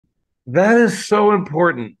That is so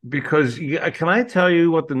important because can I tell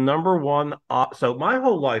you what the number one? So my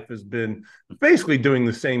whole life has been basically doing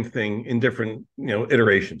the same thing in different,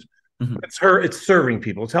 iterations. Mhm. It's serving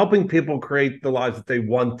people. It's helping people create the lives that they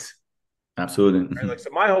want. Absolutely. Right? Like so,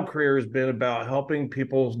 my whole career has been about helping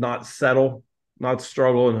people not settle, not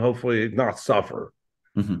struggle, and hopefully not suffer.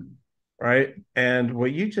 Mhm. Right. And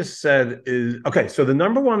what you just said is okay. So the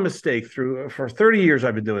number one mistake through for 30 years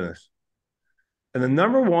I've been doing this. And the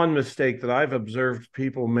number one mistake that I've observed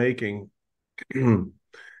people making in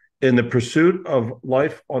the pursuit of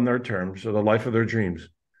life on their terms or the life of their dreams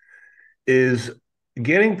is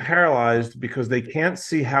getting paralyzed because they can't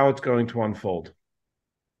see how it's going to unfold.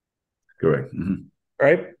 Correct. Mhm.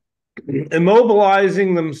 Right.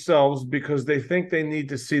 Immobilizing themselves because they think they need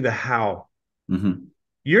to see the how. Mhm.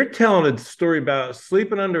 You're telling a story about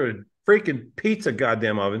sleeping under a freaking pizza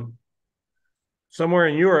goddamn oven somewhere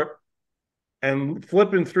in Europe and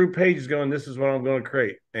flipping through pages going, this is what I'm going to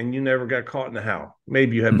create. And you never got caught in the how.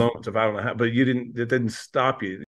 Maybe you had moments of I don't know how, but you didn't, it didn't stop you.